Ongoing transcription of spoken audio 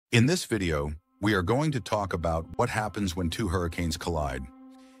In this video, we are going to talk about what happens when two hurricanes collide.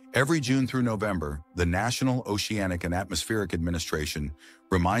 Every June through November, the National Oceanic and Atmospheric Administration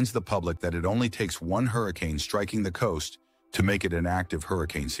reminds the public that it only takes one hurricane striking the coast to make it an active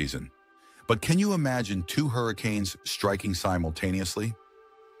hurricane season. But can you imagine two hurricanes striking simultaneously?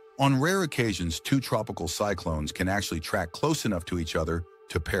 On rare occasions, two tropical cyclones can actually track close enough to each other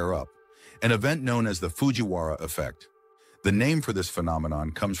to pair up, an event known as the Fujiwhara Effect. The name for this phenomenon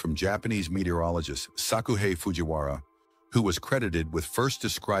comes from Japanese meteorologist Sakuhei Fujiwhara, who was credited with first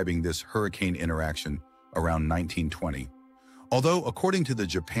describing this hurricane interaction around 1920. Although, according to the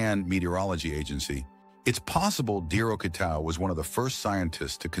Japan Meteorology Agency, it's possible Diro Kitao was one of the first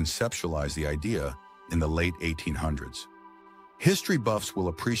scientists to conceptualize the idea in the late 1800s. History buffs will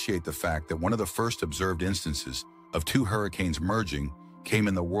appreciate the fact that one of the first observed instances of two hurricanes merging came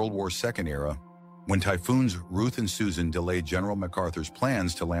in the World War II era, when typhoons Ruth and Susan delayed General MacArthur's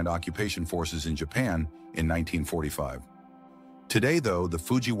plans to land occupation forces in Japan in 1945. Today, though, the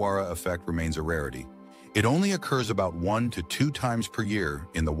Fujiwhara effect remains a rarity. It only occurs about 1 to 2 times per year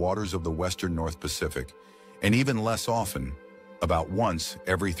in the waters of the western North Pacific, and even less often, about once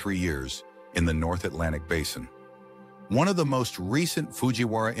every 3 years, in the North Atlantic Basin. One of the most recent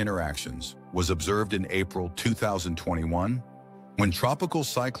Fujiwhara interactions was observed in April 2021, when Tropical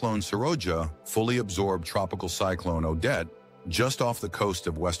Cyclone Saroja fully absorbed Tropical Cyclone Odette just off the coast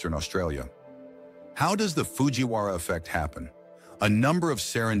of Western Australia. How does the Fujiwhara effect happen? A number of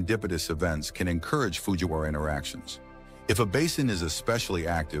serendipitous events can encourage Fujiwhara interactions. If a basin is especially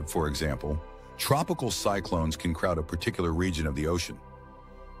active, for example, tropical cyclones can crowd a particular region of the ocean.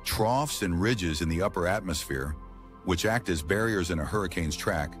 Troughs and ridges in the upper atmosphere, which act as barriers in a hurricane's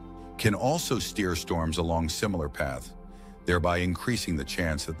track, can also steer storms along similar paths, thereby increasing the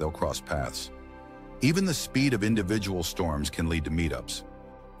chance that they'll cross paths. Even the speed of individual storms can lead to meetups.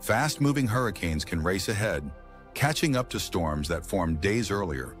 Fast-moving hurricanes can race ahead, catching up to storms that formed days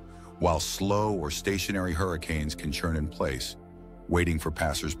earlier, while slow or stationary hurricanes can churn in place, waiting for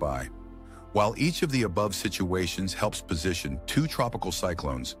passers-by. While each of the above situations helps position two tropical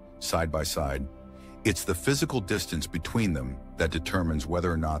cyclones side by side, it's the physical distance between them that determines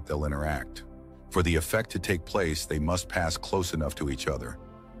whether or not they'll interact. For the effect to take place, they must pass close enough to each other,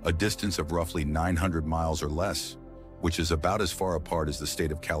 a distance of roughly 900 miles or less, which is about as far apart as the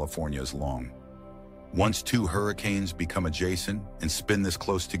state of California is long. Once two hurricanes become adjacent and spin this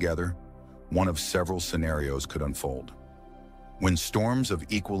close together, one of several scenarios could unfold. When storms of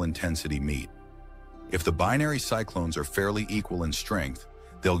equal intensity meet, if the binary cyclones are fairly equal in strength,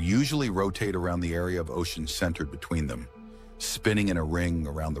 they'll usually rotate around the area of ocean centered between them, spinning in a ring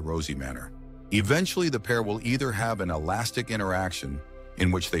around the rosy manner. Eventually, the pair will either have an elastic interaction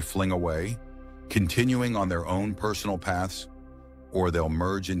in which they fling away, continuing on their own personal paths, or they'll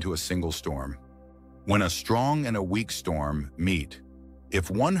merge into a single storm. When a strong and a weak storm meet,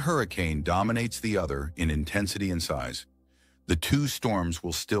 if one hurricane dominates the other in intensity and size, the two storms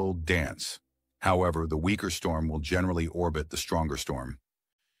will still dance. However, the weaker storm will generally orbit the stronger storm.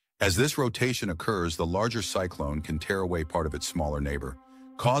 As this rotation occurs, the larger cyclone can tear away part of its smaller neighbor,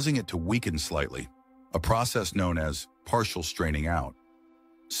 causing it to weaken slightly, a process known as partial straining out.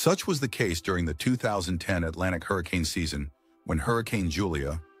 Such was the case during the 2010 Atlantic hurricane season when Hurricane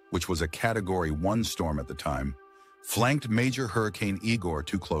Julia, which was a Category 1 storm at the time, flanked major Hurricane Igor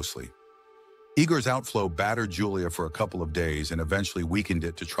too closely. Igor's outflow battered Julia for a couple of days and eventually weakened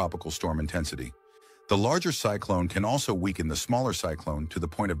it to tropical storm intensity. The larger cyclone can also weaken the smaller cyclone to the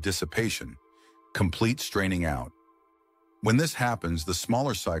point of dissipation, complete straining out. When this happens, the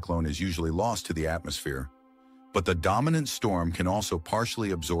smaller cyclone is usually lost to the atmosphere, but the dominant storm can also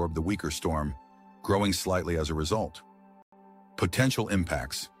partially absorb the weaker storm, growing slightly as a result. Potential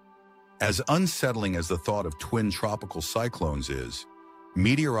impacts. As unsettling as the thought of twin tropical cyclones is,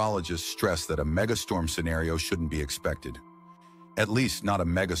 meteorologists stress that a megastorm scenario shouldn't be expected. At least not a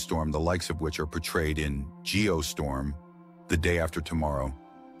megastorm the likes of which are portrayed in Geostorm, The Day After Tomorrow,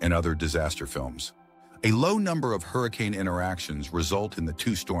 and other disaster films. A low number of hurricane interactions result in the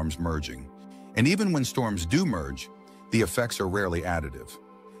two storms merging, and even when storms do merge, the effects are rarely additive.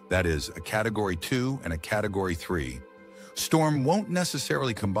 That is, a Category 2 and a Category 3 storm won't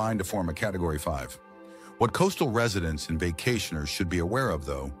necessarily combine to form a Category 5. What coastal residents and vacationers should be aware of,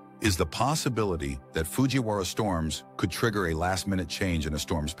 though, is the possibility that Fujiwhara storms could trigger a last-minute change in a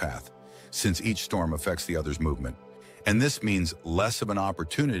storm's path, since each storm affects the other's movement. And this means less of an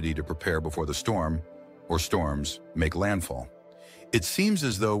opportunity to prepare before the storm, or storms, make landfall. It seems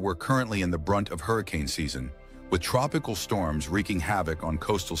as though we're currently in the brunt of hurricane season, with tropical storms wreaking havoc on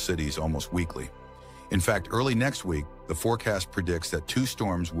coastal cities almost weekly. In fact, early next week, the forecast predicts that two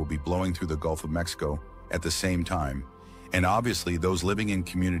storms will be blowing through the Gulf of Mexico at the same time. And obviously, those living in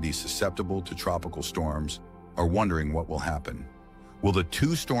communities susceptible to tropical storms are wondering what will happen. Will the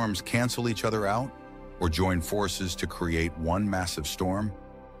two storms cancel each other out or join forces to create one massive storm?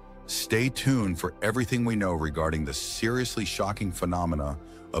 Stay tuned for everything we know regarding the seriously shocking phenomena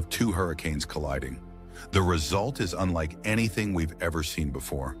of two hurricanes colliding. The result is unlike anything we've ever seen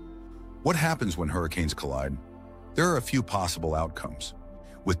before. What happens when hurricanes collide? There are a few possible outcomes.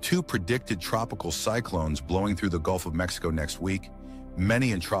 With two predicted tropical cyclones blowing through the Gulf of Mexico next week,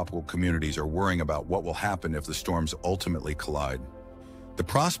 many in tropical communities are worrying about what will happen if the storms ultimately collide. The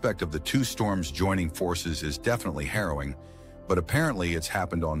prospect of the two storms joining forces is definitely harrowing, but apparently it's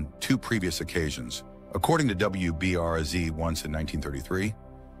happened on two previous occasions, according to WBRZ, once in 1933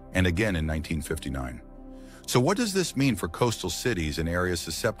 and again in 1959. So what does this mean for coastal cities and areas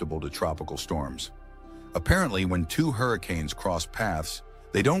susceptible to tropical storms? Apparently, when two hurricanes cross paths,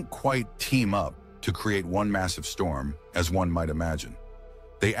 they don't quite team up to create one massive storm, as one might imagine.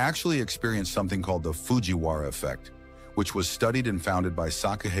 They actually experience something called the Fujiwhara Effect, which was studied and founded by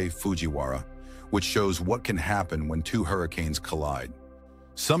Sakae Fujiwara, which shows what can happen when two hurricanes collide.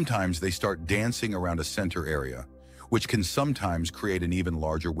 Sometimes they start dancing around a center area, which can sometimes create an even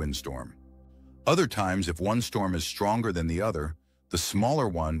larger windstorm. Other times, if one storm is stronger than the other, the smaller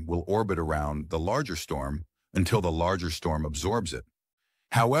one will orbit around the larger storm until the larger storm absorbs it.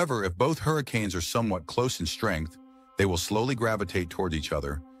 However, if both hurricanes are somewhat close in strength, they will slowly gravitate toward each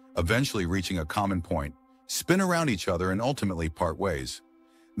other, eventually reaching a common point, spin around each other, and ultimately part ways.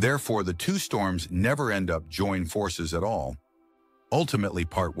 Therefore, the two storms never end up joining forces at all, ultimately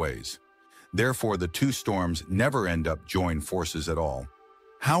part ways. Therefore, the two storms never end up joining forces at all.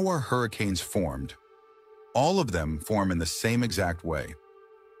 How are hurricanes formed? All of them form in the same exact way.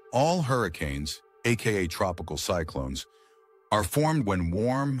 All hurricanes, aka tropical cyclones, are formed when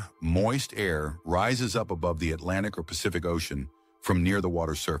warm, moist air rises up above the Atlantic or Pacific Ocean from near the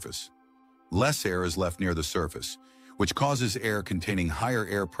water surface. Less air is left near the surface, which causes air containing higher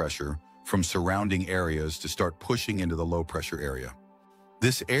air pressure from surrounding areas to start pushing into the low-pressure area.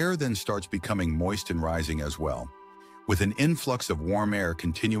 This air then starts becoming moist and rising as well. With an influx of warm air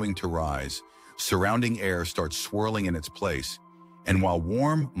continuing to rise, surrounding air starts swirling in its place, and while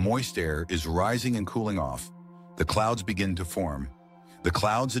warm, moist air is rising and cooling off, the clouds begin to form. The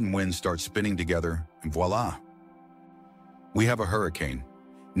clouds and winds start spinning together, and voila! We have a hurricane.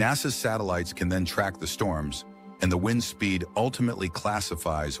 NASA's satellites can then track the storms, and the wind speed ultimately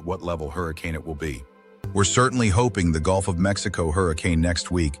classifies what level hurricane it will be. We're certainly hoping the Gulf of Mexico hurricane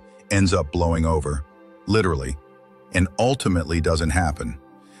next week ends up blowing over, literally, and ultimately doesn't happen.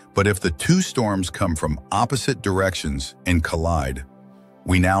 But if the two storms come from opposite directions and collide,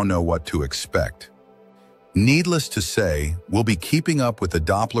 we now know what to expect. Needless to say, we'll be keeping up with the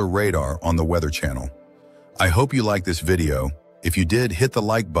Doppler radar on the Weather Channel. I hope you liked this video. If you did, hit the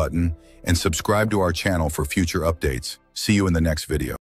like button and subscribe to our channel for future updates. See you in the next video.